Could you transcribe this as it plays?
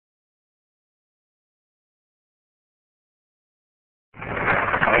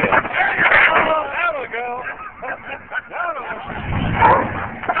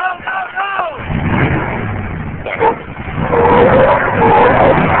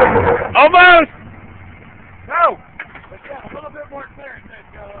Almost! No! But yeah, a little bit more clearance.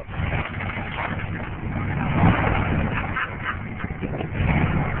 Go up.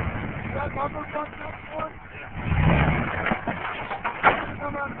 Is that bumper bumped up for? Yeah.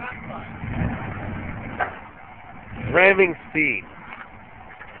 Come on that side. Ramming speed.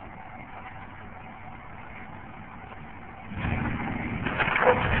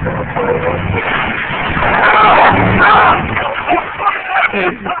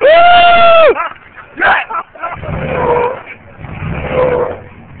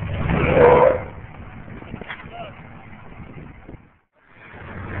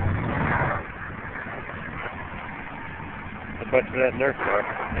 So much for that Nerf bar.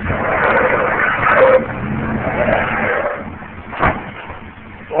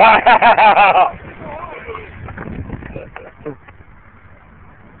 Wow!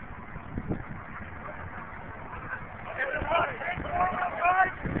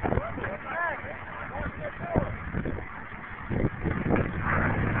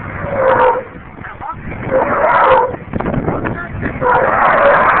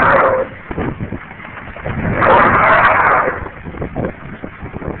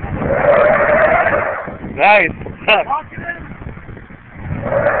 Nice.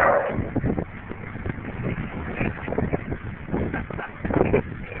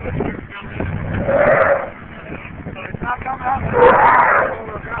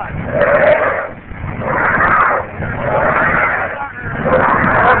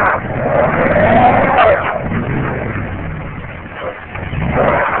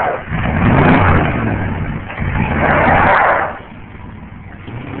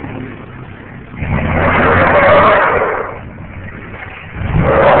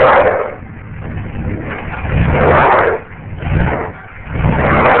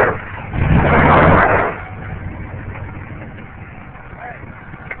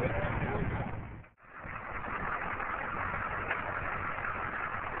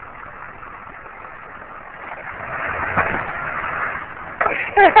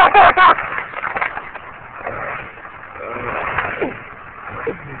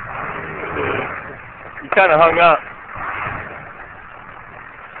 You kind of hung up.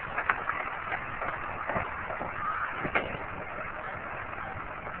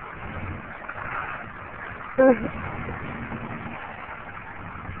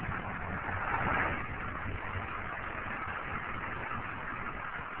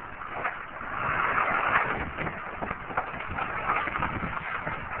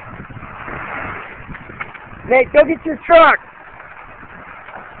 Nate, go get your truck.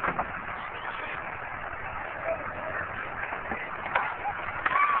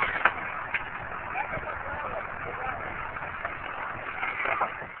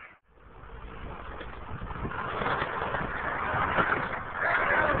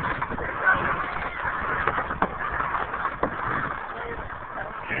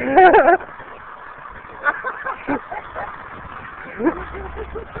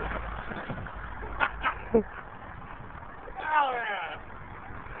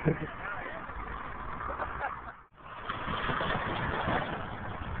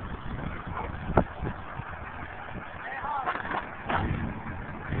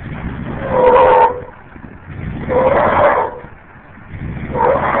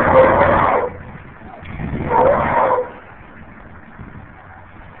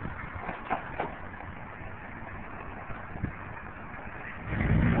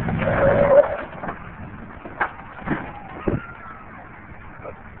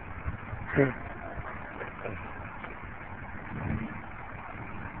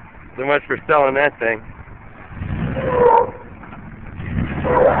 So much for selling that thing.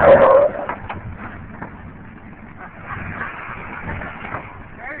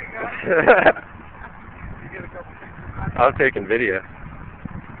 There you go. I'm taking video.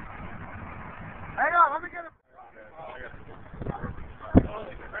 Hang on, let me get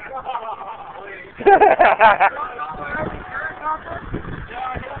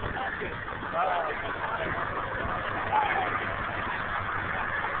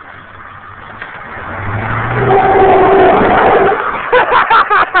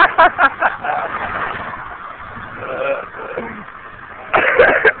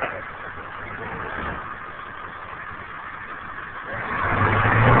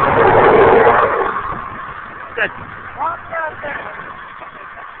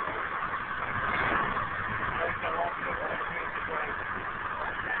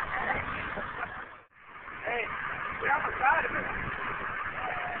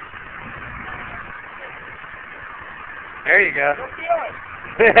There you go. Go feel it.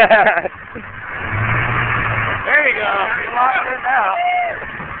 There you go. You're locked in now.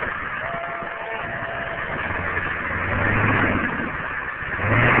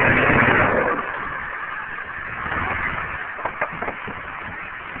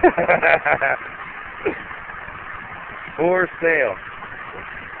 For sale.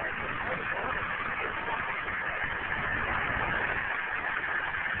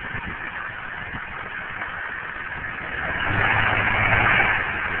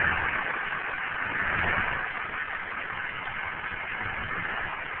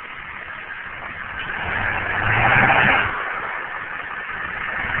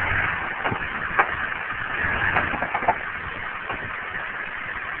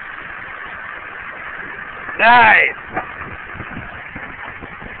 Nice!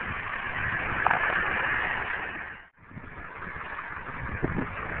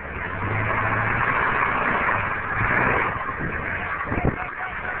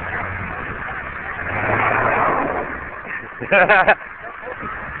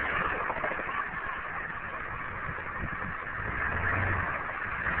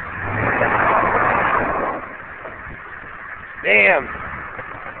 Damn!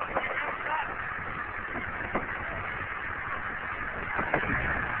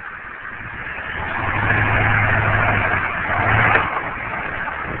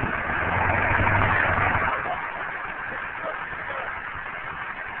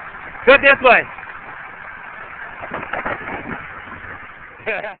 Go this way.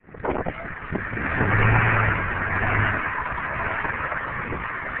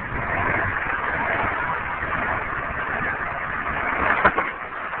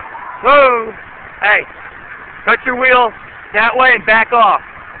 Whoa! Hey, cut your wheel that way and back off.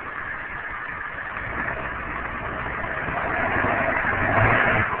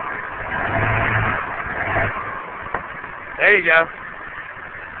 There you go.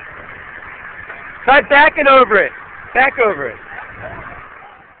 Try backing over it. Back over it.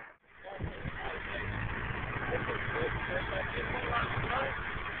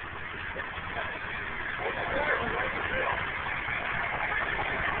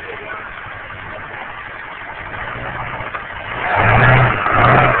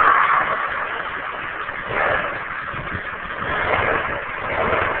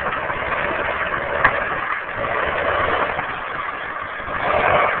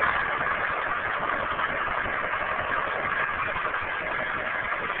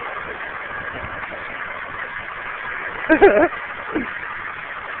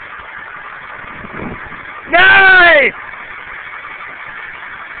 Nice!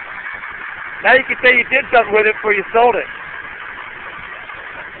 Now you can say you did something with it before you sold it.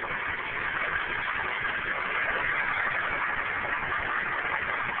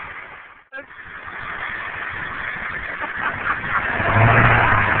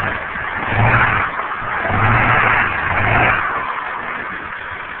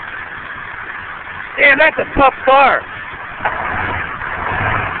 Damn, that's a tough car.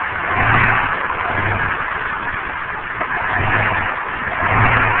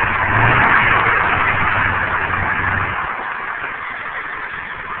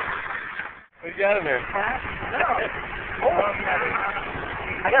 What you got in there? No.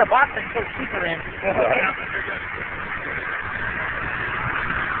 I got a box that shows speaker in.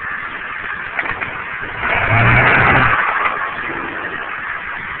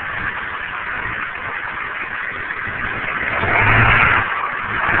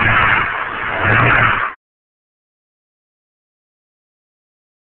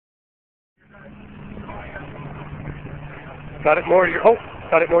 Cut it more to your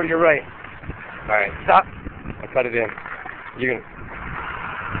cut it more to your right. Alright, stop. I cut it in. You can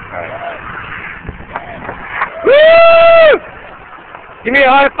alright. Woo! Give me a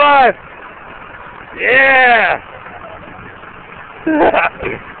high five! Yeah!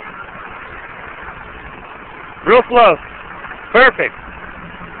 Real slow. Perfect.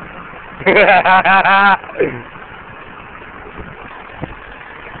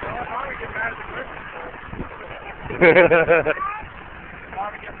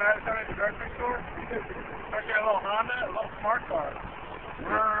 Want to get mad at somebody at the grocery store? Start getting a little Honda, a little smart car.